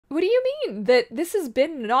What do you mean? That this has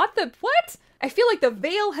been not the... What? I feel like the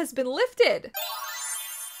veil has been lifted.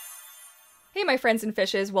 Hey my friends and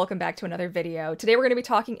fishes, welcome back to another video. Today we're going to be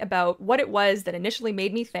talking about what it was that initially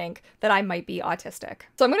made me think that I might be autistic.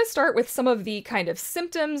 So I'm going to start with some of the kind of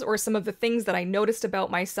symptoms or some of the things that I noticed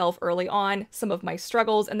about myself early on, some of my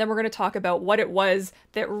struggles, and then we're going to talk about what it was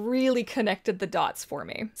that really connected the dots for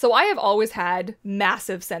me. So I have always had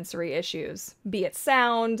massive sensory issues, be it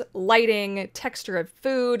sound, lighting, texture of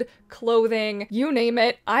food, clothing, you name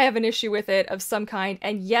it. I have an issue with it of some kind,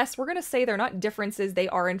 and yes, we're going to say they're not differences, they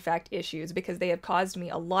are in fact issues, because they have caused me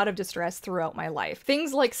a lot of distress throughout my life.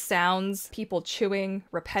 Things like sounds, people chewing,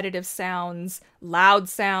 repetitive sounds, loud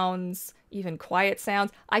sounds, even quiet sounds.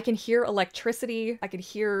 I can hear electricity, I can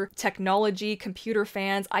hear technology, computer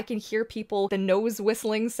fans, I can hear people, the nose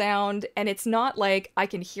whistling sound, and it's not like I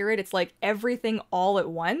can hear it, it's like everything all at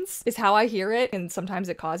once is how I hear it, and sometimes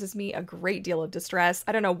it causes me a great deal of distress.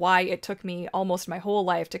 I don't know why it took me almost my whole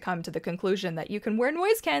life to come to the conclusion that you can wear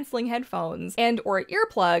noise-canceling headphones and or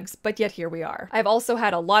earplugs, but yet here we are. I've also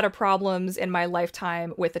had a lot of problems in my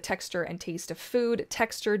lifetime with the texture and taste of food.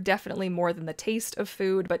 Texture definitely more than the taste of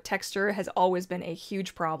food, but texture has always been a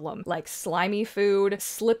huge problem. Like slimy food,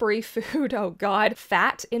 slippery food, oh god,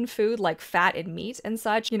 fat in food, like fat in meat and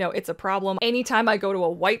such, you know, it's a problem. Anytime I go to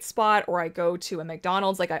a white spot or I go to a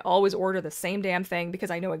McDonald's, like I always order the same damn thing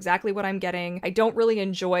because I know exactly what I'm getting. I don't really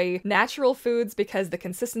enjoy natural foods because the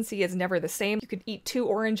consistency is never the same. You could eat 2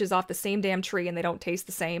 oranges off the same damn tree and they don't taste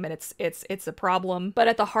the same, and it's a problem. But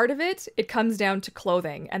at the heart of it, it comes down to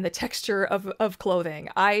clothing and the texture of clothing.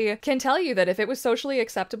 I can tell you that if it was socially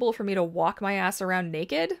acceptable for me to walk my ass around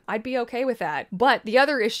naked, I'd be okay with that. But the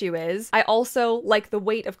other issue is I also like the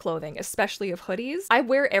weight of clothing, especially of hoodies. I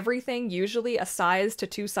wear everything usually a size to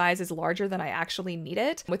 2 sizes larger than I actually need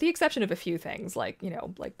it, with the exception of a few things like, you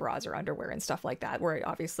know, like bras or underwear and stuff like that, where I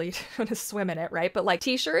obviously want to swim in it, right? But like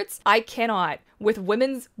t-shirts, I cannot. With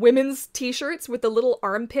women's t-shirts with the little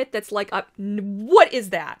armpit that's like up. What is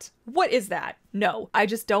that? What is that? No, I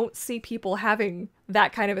just don't see people having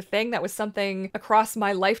that kind of a thing. That was something across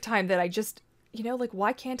my lifetime that I just, you know, like,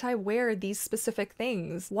 why can't I wear these specific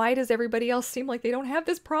things? Why does everybody else seem like they don't have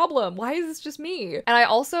this problem? Why is this just me? And I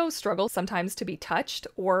also struggle sometimes to be touched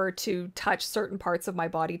or to touch certain parts of my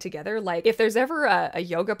body together. Like if there's ever a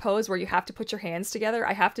yoga pose where you have to put your hands together,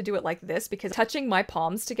 I have to do it like this because touching my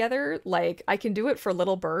palms together, like I can do it for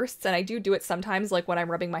little bursts, and I do it sometimes like when I'm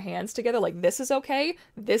rubbing my hands together, like this is okay,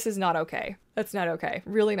 this is not okay. That's not okay.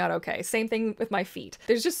 Really not okay. Same thing with my feet.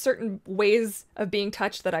 There's just certain ways of being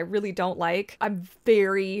touched that I really don't like. I'm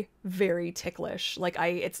very, very ticklish. Like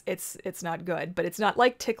it's not good, but it's not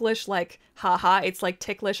like ticklish like haha, it's like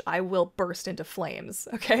ticklish I will burst into flames,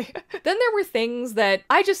 okay? Then there were things that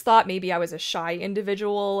I just thought maybe I was a shy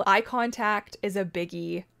individual. Eye contact is a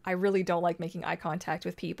biggie. I really don't like making eye contact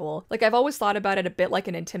with people. Like I've always thought about it a bit like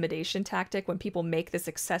an intimidation tactic. When people make this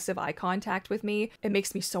excessive eye contact with me, it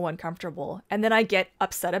makes me so uncomfortable. And then I get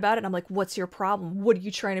upset about it and I'm like, what's your problem? What are you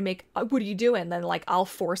trying to make? What are you doing? Then like I'll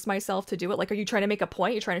force myself to do it. Like, are you trying to make a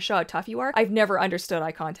point? You're trying to show how tough you are? I've never understood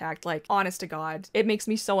eye contact. Like, honest to God, it makes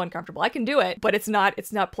me so uncomfortable. I can do it, but it's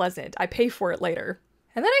not pleasant. I pay for it later.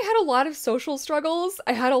 And then I had a lot of social struggles.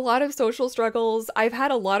 I've had a lot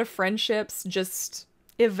of friendships just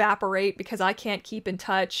evaporate because I can't keep in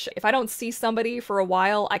touch. If I don't see somebody for a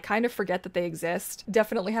while, I kind of forget that they exist.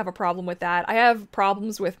 Definitely have a problem with that. I have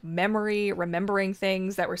problems with memory, remembering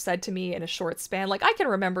things that were said to me in a short span. Like I can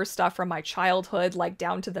remember stuff from my childhood, like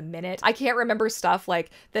down to the minute. I can't remember stuff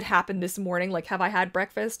like that happened this morning. Like, have I had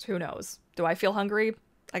breakfast? Who knows? Do I feel hungry?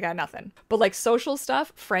 I got nothing. But like social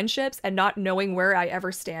stuff, friendships, and not knowing where I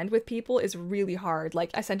ever stand with people is really hard. Like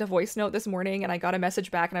I sent a voice note this morning and I got a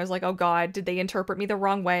message back and I was like, oh God, did they interpret me the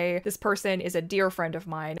wrong way? This person is a dear friend of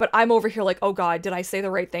mine. But I'm over here like, oh God, did I say the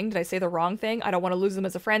right thing? Did I say the wrong thing? I don't want to lose them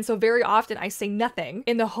as a friend. So very often I say nothing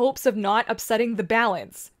in the hopes of not upsetting the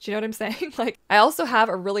balance. Do you know what I'm saying? Like I also have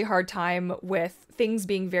a really hard time with things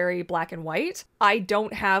being very black and white. I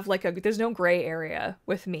don't have like there's no gray area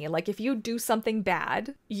with me. Like if you do something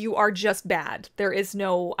bad, you are just bad. There is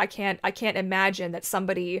no, I can't imagine that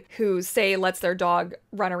somebody who say lets their dog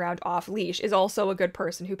run around off leash is also a good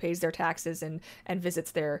person who pays their taxes and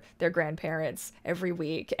visits their grandparents every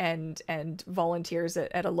week and volunteers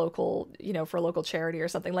at a local, you know, for a local charity or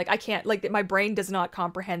something. Like I can't, like my brain does not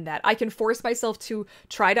comprehend that. I can force myself to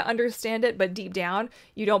try to understand it, but deep down,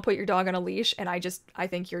 you don't put your dog on a leash and I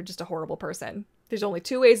think you're just a horrible person. There's only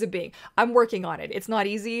 2 ways of being. I'm working on it. It's not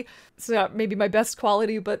easy. It's not maybe my best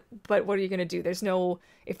quality, but what are you going to do?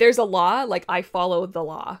 If there's a law, like I follow the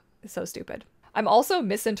law. It's so stupid. I'm also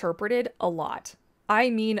misinterpreted a lot. I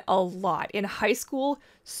mean a lot. In high school,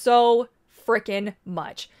 so freaking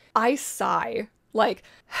much. I sigh, like,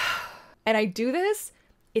 and I do this,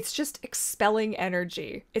 it's just expelling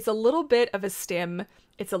energy. It's a little bit of a stim.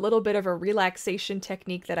 It's a little bit of a relaxation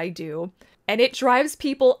technique that I do. And it drives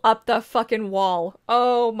people up the fucking wall.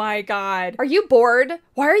 Oh my God. Are you bored?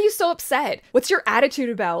 Why are you so upset? What's your attitude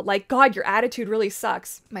about? Like, God, your attitude really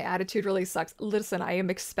sucks. My attitude really sucks. Listen, I am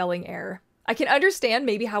expelling air. I can understand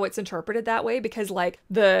maybe how it's interpreted that way because like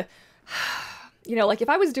you know, like if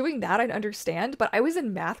I was doing that, I'd understand. But I was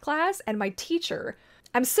in math class and my teacher,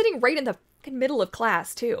 I'm sitting right in the fucking middle of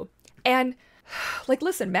class too. And like,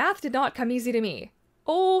 listen, math did not come easy to me.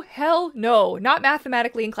 Oh, hell no, not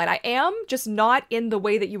mathematically inclined. I am, just not in the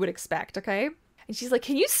way that you would expect, okay? And she's like,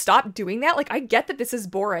 can you stop doing that? Like, I get that this is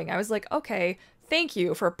boring. I was like, okay, thank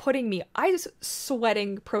you for putting me, I was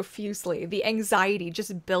sweating profusely, the anxiety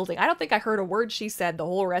just building. I don't think I heard a word she said the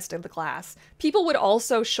whole rest of the class. People would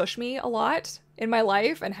also shush me a lot in my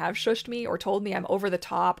life and have shushed me or told me I'm over the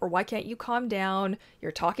top or why can't you calm down?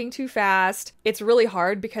 You're talking too fast. It's really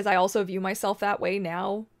hard because I also view myself that way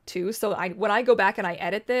now too. So when I go back and I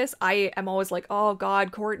edit this, I am always like, oh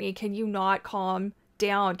God, Courtney, can you not calm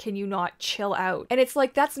down? Can you not chill out? And it's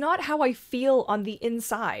like, that's not how I feel on the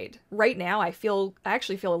inside. Right now, I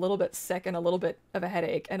actually feel a little bit sick and a little bit of a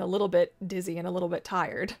headache and a little bit dizzy and a little bit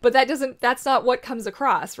tired. But that's not what comes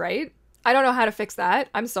across, right? I don't know how to fix that.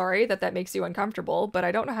 I'm sorry that that makes you uncomfortable, but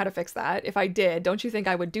I don't know how to fix that. If I did, don't you think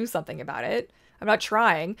I would do something about it? I'm not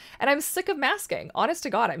trying. And I'm sick of masking. Honest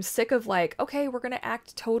to God, I'm sick of like, okay, we're gonna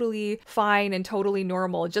act totally fine and totally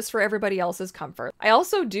normal just for everybody else's comfort. I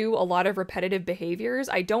also do a lot of repetitive behaviors.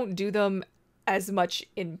 I don't do them as much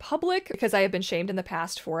in public because I have been shamed in the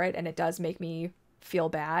past for it, and it does make me feel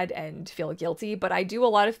bad and feel guilty, but I do a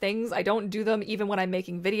lot of things. I don't do them even when I'm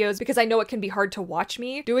making videos because I know it can be hard to watch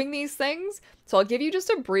me doing these things. So I'll give you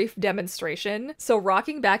just a brief demonstration. So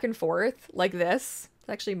rocking back and forth like this, it's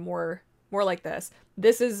actually more like this.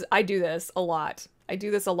 I do this a lot. I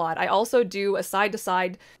do this a lot. I also do a side to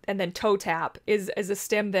side and then toe tap is a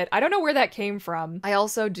stim that I don't know where that came from. I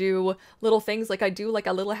also do little things like I do like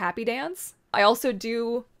a little happy dance. I also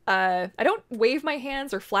do, I don't wave my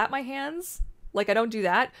hands or flap my hands. Like I don't do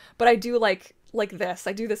that, but I do like this.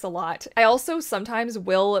 I do this a lot. I also sometimes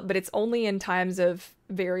will, but it's only in times of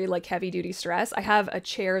very like heavy duty stress. I have a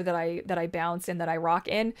chair that I bounce in, that I rock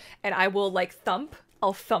in, and I will like thump.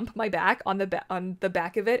 I'll thump my back on the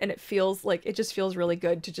back of it, and it just feels really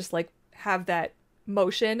good to just like have that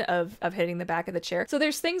motion of hitting the back of the chair. So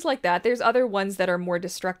there's things like that. There's other ones that are more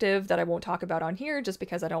destructive that I won't talk about on here just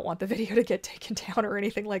because I don't want the video to get taken down or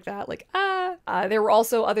anything like that. Like, there were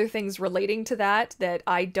also other things relating to that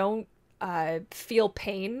I don't feel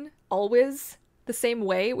pain always the same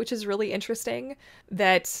way, which is really interesting,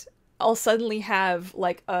 that I'll suddenly have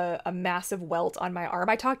like a massive welt on my arm.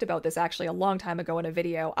 I talked about this actually a long time ago in a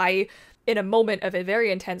video. In a moment of a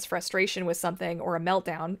very intense frustration with something, or a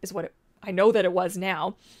meltdown is what I know that it was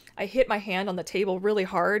now, I hit my hand on the table really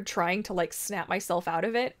hard trying to like snap myself out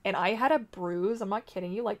of it, and I had a bruise, I'm not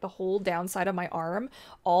kidding you, like the whole downside of my arm,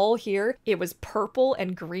 all here. It was purple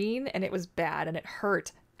and green and it was bad and it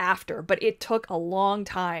hurt after, but it took a long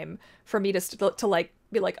time for me to like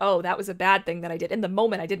be like, oh, that was a bad thing that I did. In the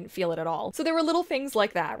moment, I didn't feel it at all. So there were little things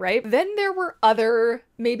like that, right? Then there were other,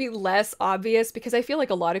 maybe less obvious, because I feel like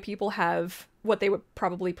a lot of people have what they would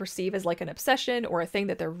probably perceive as like an obsession or a thing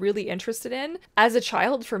that they're really interested in. As a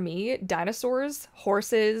child, for me, dinosaurs,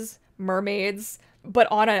 horses, mermaids, but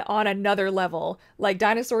on another level, like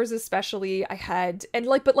dinosaurs especially, I had, and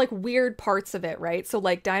like, but like weird parts of it, right? So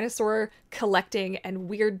like dinosaur collecting and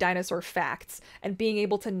weird dinosaur facts and being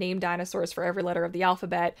able to name dinosaurs for every letter of the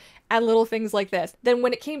alphabet and little things like this. Then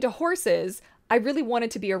when it came to horses, I really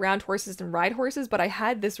wanted to be around horses and ride horses, but I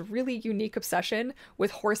had this really unique obsession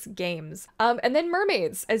with horse games. And then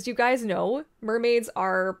mermaids. As you guys know, mermaids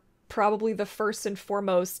are probably the first and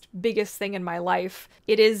foremost biggest thing in my life.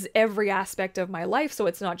 It is every aspect of my life, so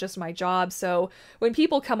it's not just my job. So when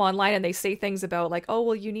people come online and they say things about like, oh,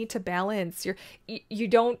 well, you need to balance, you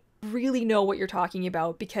don't really know what you're talking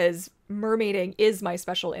about, because mermaiding is my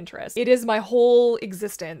special interest. It is my whole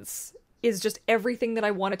existence. Is just everything that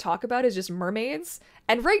I want to talk about is just mermaids.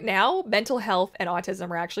 And right now, mental health and autism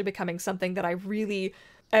are actually becoming something that I really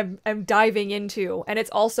am diving into. And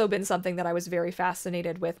it's also been something that I was very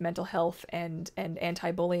fascinated with, mental health and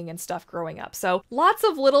anti-bullying and stuff growing up. So lots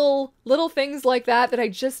of little things like that I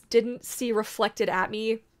just didn't see reflected at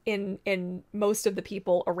me in most of the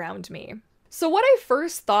people around me. So what I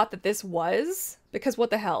first thought that this was, because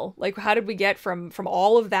what the hell? Like, how did we get from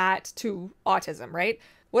all of that to autism, right?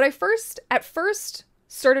 What I at first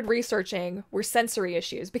started researching were sensory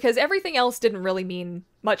issues, because everything else didn't really mean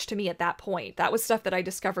much to me at that point. That was stuff that I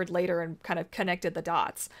discovered later and kind of connected the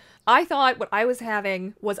dots. I thought what I was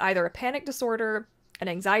having was either a panic disorder, an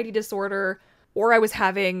anxiety disorder, or I was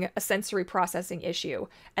having a sensory processing issue.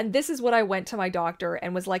 And this is what I went to my doctor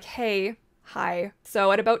and was like, hey, hi.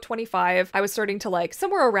 So at about 25, I was starting to like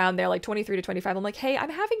somewhere around there, like 23 to 25. I'm like, hey, I'm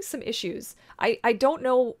having some issues. I don't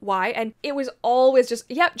know why. And it was always just,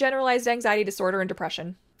 yep, generalized anxiety disorder and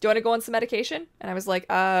depression. Do you want to go on some medication? And I was like,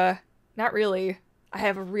 not really. I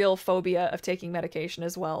have a real phobia of taking medication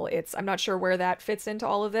as well. I'm not sure where that fits into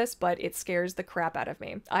all of this, but it scares the crap out of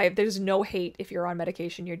me. There's no hate if you're on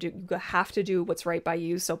medication. You have to do what's right by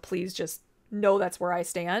you. So please just know that's where I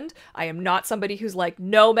stand. I am not somebody who's like,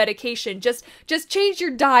 no medication, just change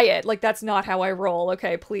your diet. Like, that's not how I roll.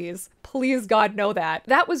 Okay, please. Please, God, know that.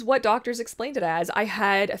 That was what doctors explained it as. I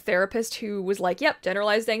had a therapist who was like, yep,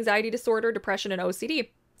 generalized anxiety disorder, depression, and OCD.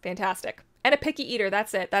 Fantastic. And a picky eater,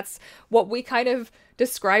 that's it. That's what we kind of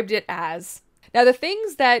described it as. Now, the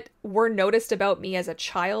things that were noticed about me as a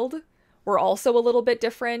child were also a little bit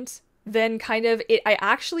different than kind of it. I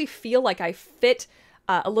actually feel like I fit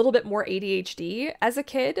a little bit more ADHD as a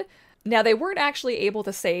kid. Now, they weren't actually able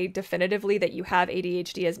to say definitively that you have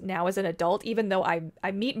ADHD as an adult, even though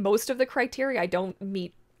I meet most of the criteria. I don't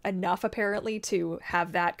meet enough, apparently, to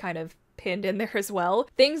have that kind of pinned in there as well.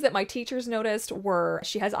 Things that my teachers noticed were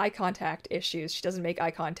she has eye contact issues. She doesn't make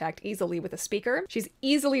eye contact easily with a speaker. She's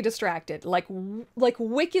easily distracted, like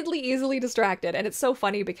wickedly easily distracted. And it's so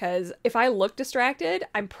funny because if I look distracted,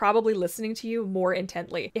 I'm probably listening to you more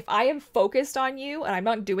intently. If I am focused on you and I'm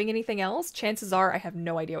not doing anything else, chances are I have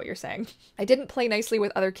no idea what you're saying. I didn't play nicely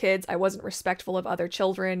with other kids. I wasn't respectful of other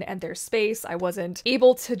children and their space. I wasn't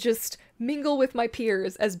able to just mingle with my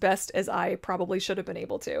peers as best as I probably should have been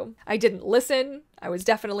able to. I didn't listen. I was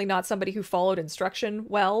definitely not somebody who followed instruction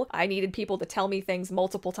well. I needed people to tell me things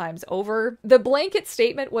multiple times over. The blanket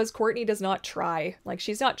statement was Courtney does not try. Like,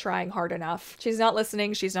 she's not trying hard enough. She's not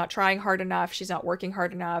listening. She's not trying hard enough. She's not working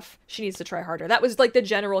hard enough. She needs to try harder. That was like the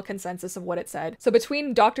general consensus of what it said. So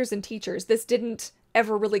between doctors and teachers, this didn't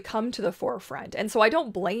ever really come to the forefront. And so I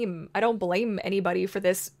don't blame anybody for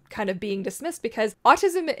this kind of being dismissed, because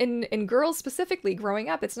autism in girls specifically growing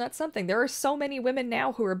up, it's not something. There are so many women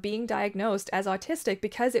now who are being diagnosed as autistic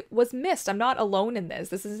because it was missed. I'm not alone in this.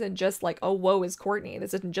 This isn't just like, oh, woe is Courtney.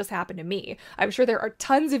 This didn't just happen to me. I'm sure there are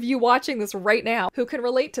tons of you watching this right now who can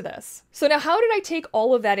relate to this. So now, how did I take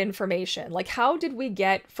all of that information? Like, how did we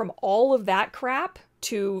get from all of that crap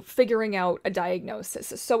to figuring out a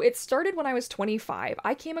diagnosis? So it started when I was 25.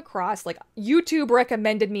 I came across, like, YouTube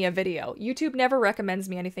recommended me a video. YouTube never recommends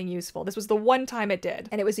me anything useful. This was the one time it did.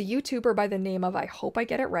 And it was a YouTuber by the name of, I hope I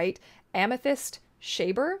get it right, Amethyst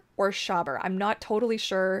Shaber or Shaber. I'm not totally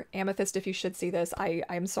sure. Amethyst, if you should see this,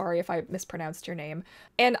 I'm sorry if I mispronounced your name.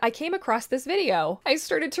 And I came across this video. I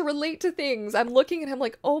started to relate to things. I'm looking at him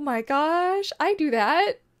like, oh my gosh, I do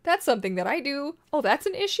that. That's something that I do. Oh, that's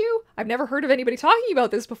an issue? I've never heard of anybody talking about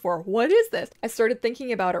this before. What is this? I started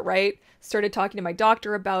thinking about it, right? Started talking to my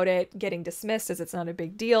doctor about it, getting dismissed as it's not a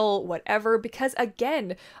big deal, whatever. Because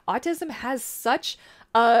again, autism has such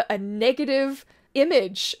a negative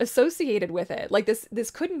image associated with it. Like,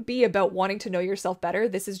 this couldn't be about wanting to know yourself better.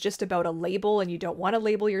 This is just about a label, and you don't want to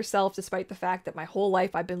label yourself, despite the fact that my whole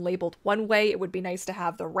life I've been labeled one way. It would be nice to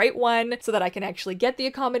have the right one so that I can actually get the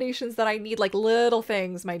accommodations that I need. Like, little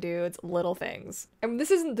things, my dudes, little things. And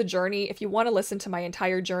this isn't the journey. If you want to listen to my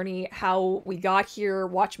entire journey, how we got here,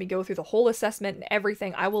 watch me go through the whole assessment and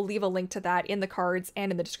everything, I will leave a link to that in the cards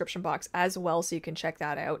and in the description box as well, so you can check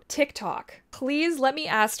that out. TikTok. Please let me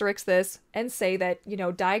asterisk this and say that, you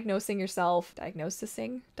know, diagnosing,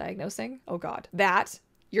 oh God, that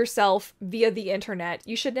yourself via the internet,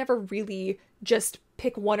 you should never really just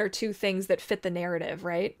pick one or two things that fit the narrative,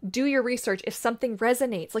 right? Do your research. If something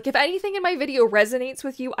resonates, like if anything in my video resonates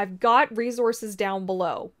with you, I've got resources down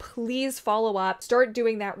below. Please follow up, start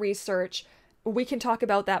doing that research. We can talk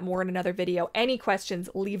about that more in another video. Any questions,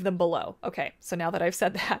 leave them below. Okay, so now that I've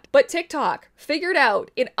said that. But TikTok, figured out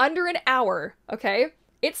in under an hour, okay?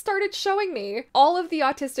 It started showing me all of the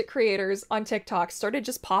autistic creators on TikTok started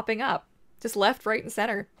just popping up, just left, right, and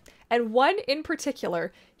center. And one in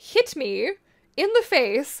particular hit me in the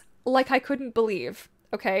face like I couldn't believe,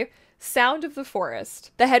 okay? Sound of the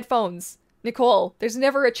Forest, the headphones. Nicole, there's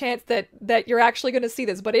never a chance that you're actually going to see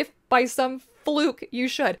this, but if by some fluke you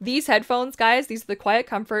should. These headphones, guys, these are the Quiet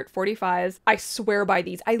Comfort 45s. I swear by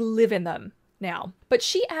these. I live in them now. But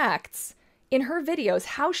she acts in her videos,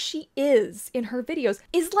 how she is in her videos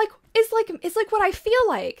is like what I feel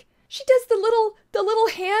like. She does the little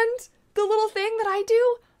hand, the little thing that I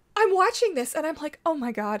do. I'm watching this and I'm like, oh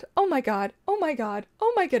my God, oh my God, oh my God,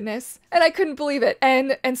 oh my goodness. And I couldn't believe it.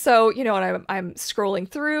 And so, you know, and I'm scrolling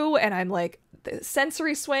through and I'm like, the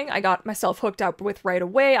sensory swing, I got myself hooked up with right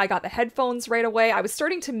away. I got the headphones right away. I was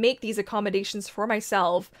starting to make these accommodations for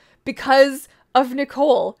myself because of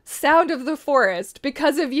Nicole, Sound of the Forest,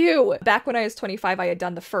 because of you. Back when I was 25, I had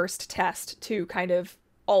done the first test to kind of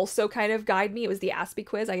guide me. It was the Aspie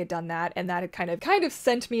quiz. I had done that, and that had kind of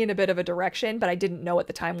sent me in a bit of a direction, but I didn't know at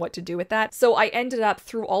the time what to do with that. So I ended up,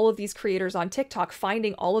 through all of these creators on TikTok,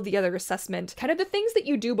 finding all of the other assessment, kind of the things that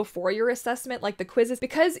you do before your assessment, like the quizzes,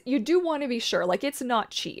 because you do want to be sure, like it's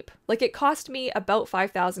not cheap. Like it cost me about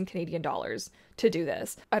 5,000 Canadian dollars to do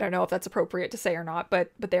this. I don't know if that's appropriate to say or not, but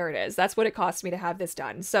there it is. That's what it cost me to have this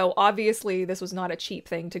done. So obviously this was not a cheap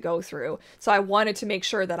thing to go through. So I wanted to make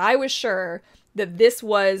sure that I was sure that this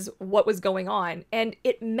was what was going on, and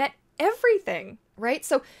it met everything, right?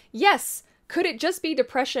 So yes, could it just be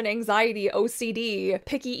depression, anxiety, OCD,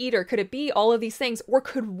 picky eater? Could it be all of these things? Or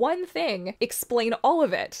could one thing explain all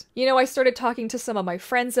of it? You know, I started talking to some of my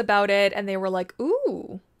friends about it, and they were like,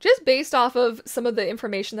 ooh, just based off of some of the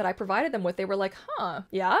information that I provided them with, they were like, huh,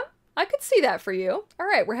 yeah, I could see that for you. All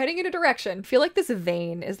right, we're heading in a direction. I feel like this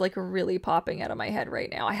vein is like really popping out of my head right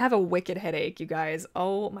now. I have a wicked headache, you guys.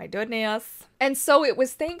 Oh my goodness. And so it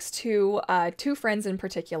was thanks to two friends in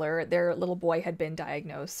particular. Their little boy had been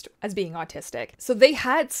diagnosed as being autistic. So they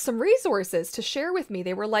had some resources to share with me.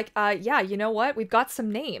 They were like, yeah, you know what? We've got some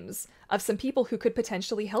names of some people who could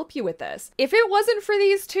potentially help you with this. If it wasn't for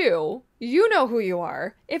these two, you know who you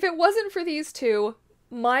are. If it wasn't for these two,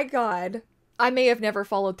 my God, I may have never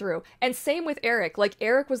followed through. And same with Eric. Like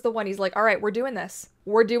Eric was the one, he's like, all right, we're doing this.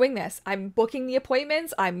 We're doing this. I'm booking the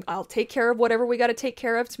appointments. I'll take care of whatever we got to take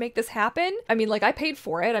care of to make this happen. I mean, like I paid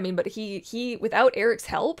for it. I mean, but he without Eric's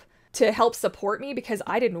help to help support me, because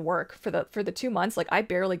I didn't work for the 2 months, like I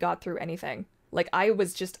barely got through anything. Like I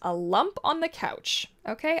was just a lump on the couch.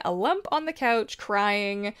 Okay? A lump on the couch,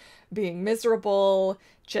 crying, being miserable,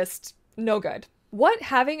 just no good. What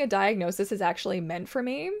having a diagnosis has actually meant for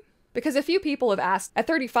me, because a few people have asked at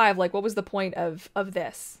 35, like, what was the point of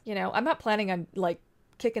this? You know, I'm not planning on like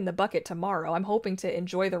kicking the bucket tomorrow. I'm hoping to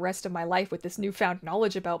enjoy the rest of my life with this newfound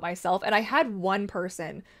knowledge about myself. And I had one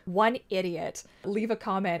person, one idiot, leave a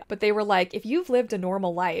comment, but they were like, if you've lived a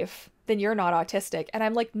normal life, then you're not autistic. And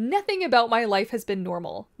I'm like, nothing about my life has been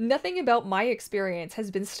normal. Nothing about my experience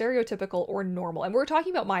has been stereotypical or normal. And we're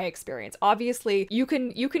talking about my experience. Obviously, you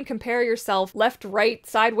can compare yourself left, right,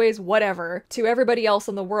 sideways, whatever, to everybody else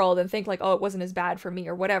in the world and think like, oh, it wasn't as bad for me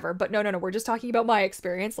or whatever. But no, we're just talking about my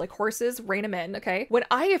experience, like horses, rein them in, okay? When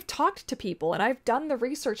I have talked to people and I've done the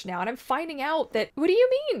research now and I'm finding out that, what do you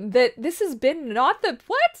mean? That this has been not the,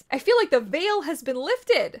 what? I feel like the veil has been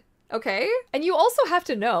lifted. Okay? And you also have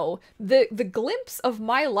to know the glimpse of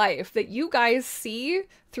my life that you guys see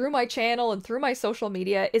through my channel and through my social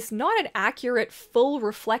media is not an accurate full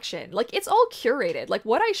reflection. Like it's all curated. Like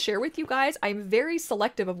what I share with you guys, I'm very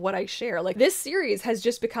selective of what I share. Like this series has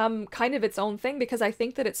just become kind of its own thing because I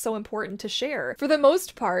think that it's so important to share. For the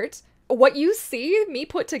most part, what you see me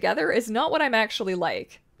put together is not what I'm actually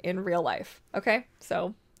like in real life. Okay?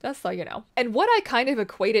 So that's so you know. And what I kind of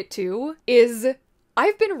equate it to is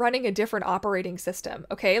I've been running a different operating system,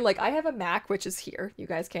 okay? Like I have a Mac, which is here. You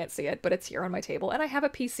guys can't see it, but it's here on my table. And I have a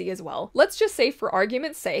PC as well. Let's just say for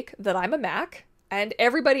argument's sake that I'm a Mac and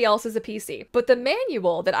everybody else is a PC. But the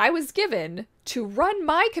manual that I was given to run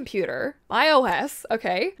my computer, my OS,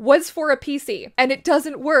 okay, was for a PC. And it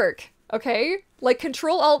doesn't work, okay? Like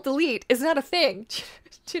Control-Alt-Delete is not a thing.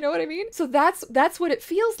 Do you know what I mean? So that's what it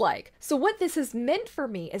feels like. So what this has meant for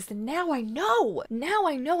me is that now I know. Now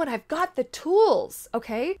I know and I've got the tools,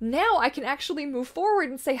 okay? Now I can actually move forward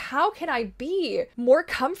and say, how can I be more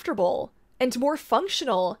comfortable and more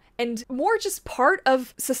functional and more just part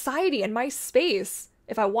of society and my space,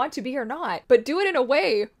 if I want to be or not, but do it in a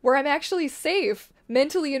way where I'm actually safe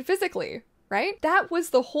mentally and physically. Right? That was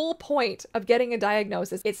the whole point of getting a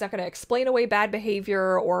diagnosis. It's not going to explain away bad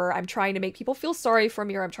behavior or I'm trying to make people feel sorry for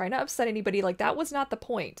me or I'm trying to upset anybody. Like that was not the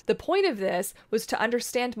point. The point of this was to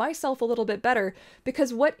understand myself a little bit better,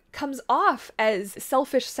 because what comes off as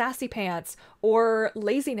selfish sassy pants or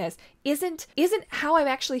laziness isn't how I'm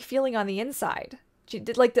actually feeling on the inside.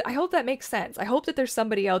 Like, I hope that makes sense. I hope that there's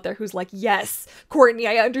somebody out there who's like, yes, Courtney,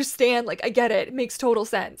 I understand. Like, I get it. It makes total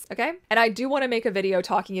sense. Okay. And I do want to make a video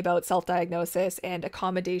talking about self-diagnosis and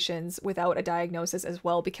accommodations without a diagnosis as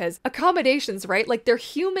well, because accommodations, right? Like they're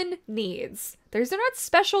human needs. They're not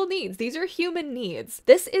special needs. These are human needs.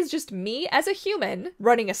 This is just me as a human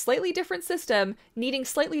running a slightly different system, needing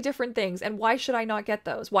slightly different things. And why should I not get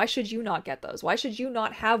those? Why should you not get those? Why should you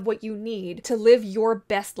not have what you need to live your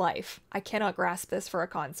best life? I cannot grasp this for a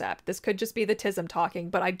concept. This could just be the tism talking,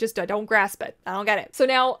 but I don't grasp it. I don't get it. So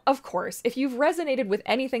now, of course, if you've resonated with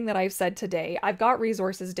anything that I've said today, I've got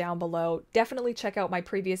resources down below. Definitely check out my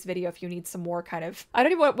previous video if you need some more kind of, I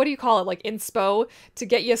don't even, what do you call it? Like inspo to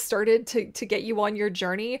get you started, to get you on your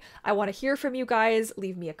journey. I want to hear from you guys.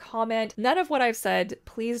 Leave me a comment. None of what I've said,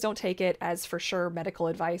 please don't take it as for sure medical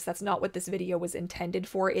advice. That's not what this video was intended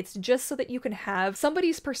for. It's just so that you can have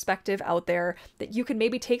somebody's perspective out there that you can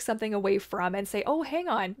maybe take something away from and say, oh, hang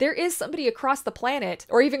on, there is somebody across the planet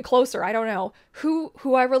or even closer, I don't know, who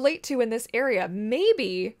I relate to in this area.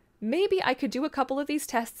 Maybe I could do a couple of these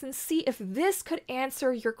tests and see if this could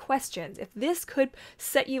answer your questions, if this could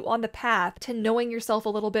set you on the path to knowing yourself a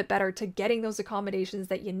little bit better, to getting those accommodations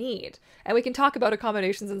that you need. And we can talk about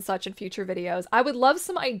accommodations and such in future videos. I would love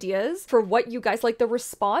some ideas for what you guys like. The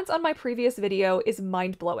response on my previous video is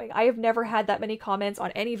mind-blowing. I have never had that many comments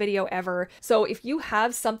on any video ever. So if you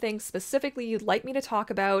have something specifically you'd like me to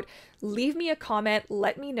talk about, leave me a comment,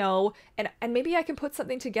 let me know, and maybe I can put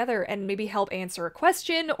something together and maybe help answer a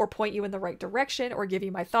question or point you in the right direction or give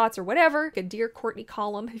you my thoughts or whatever. A Dear Courtney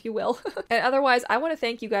column, if you will. And otherwise, I want to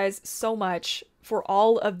thank you guys so much for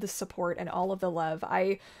all of the support and all of the love.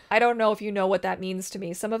 I don't know if you know what that means to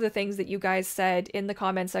me. Some of the things that you guys said in the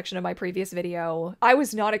comment section of my previous video, I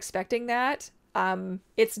was not expecting that.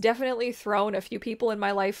 It's definitely thrown a few people in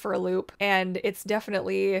my life for a loop, and it's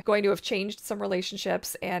definitely going to have changed some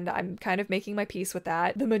relationships, and I'm kind of making my peace with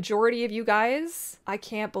that. The majority of you guys, I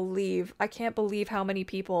can't believe how many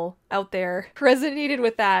people out there resonated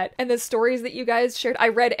with that, and the stories that you guys shared. I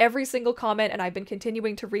read every single comment, and I've been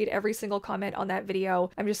continuing to read every single comment on that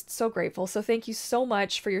video. I'm just so grateful. So thank you so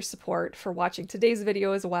much for your support, for watching today's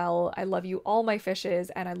video as well. I love you all, my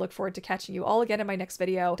fishes, and I look forward to catching you all again in my next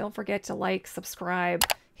video. Don't forget to like, subscribe,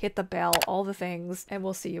 hit the bell, all the things, and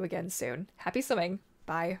we'll see you again soon. Happy swimming.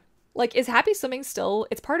 Bye. Like, is happy swimming still,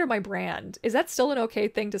 it's part of my brand. Is that still an okay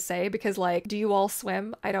thing to say? Because like, do you all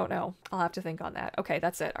swim? I don't know. I'll have to think on that. Okay,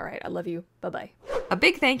 that's it. All right. I love you. Bye-bye. A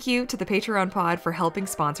big thank you to the Patreon Pod for helping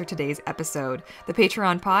sponsor today's episode. The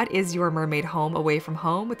Patreon Pod is your mermaid home away from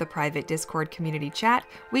home, with a private Discord community chat,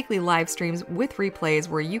 weekly live streams with replays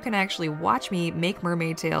where you can actually watch me make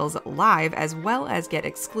mermaid tales live, as well as get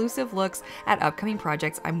exclusive looks at upcoming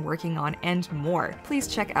projects I'm working on and more. Please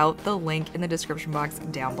check out the link in the description box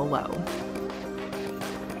down below.